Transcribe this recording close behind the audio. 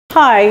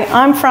Hi,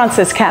 I'm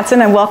Frances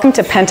Katzen and welcome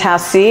to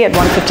Penthouse C at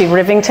 150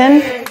 Rivington.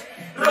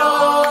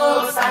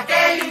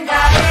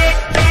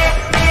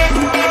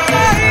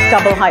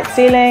 Double height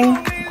ceiling,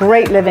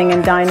 great living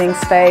and dining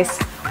space,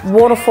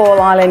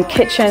 waterfall island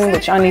kitchen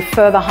which only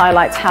further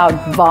highlights how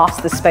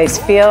vast the space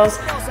feels,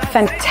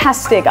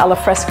 fantastic al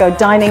fresco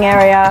dining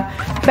area,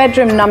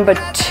 bedroom number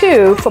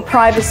 2 for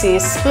privacy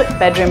is split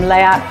bedroom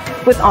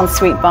layout with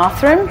ensuite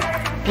bathroom,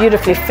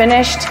 beautifully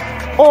finished,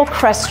 all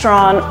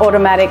Crestron,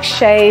 automatic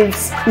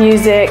shades,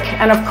 music,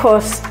 and of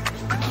course,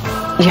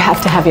 you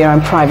have to have your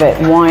own private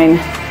wine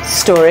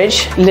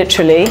storage,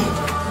 literally.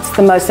 It's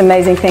the most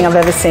amazing thing I've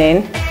ever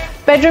seen.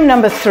 Bedroom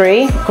number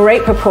 3,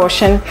 great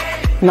proportion,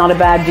 not a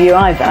bad view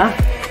either.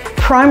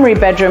 Primary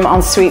bedroom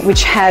ensuite,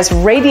 which has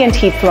radiant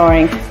heat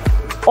flooring,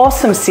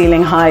 awesome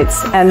ceiling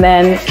heights, and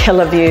then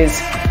killer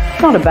views.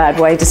 Not a bad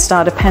way to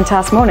start a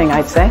penthouse morning,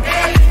 I'd say.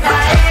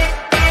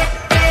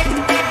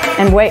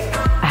 And wait,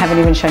 I haven't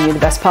even shown you the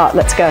best part.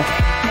 Let's go.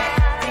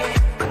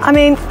 I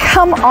mean,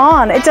 come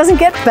on. It doesn't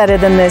get better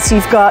than this.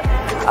 You've got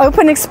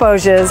open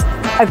exposures,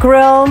 a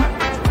grill,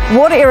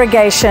 water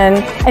irrigation,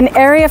 an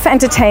area for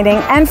entertaining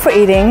and for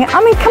eating.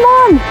 I mean, come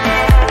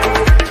on.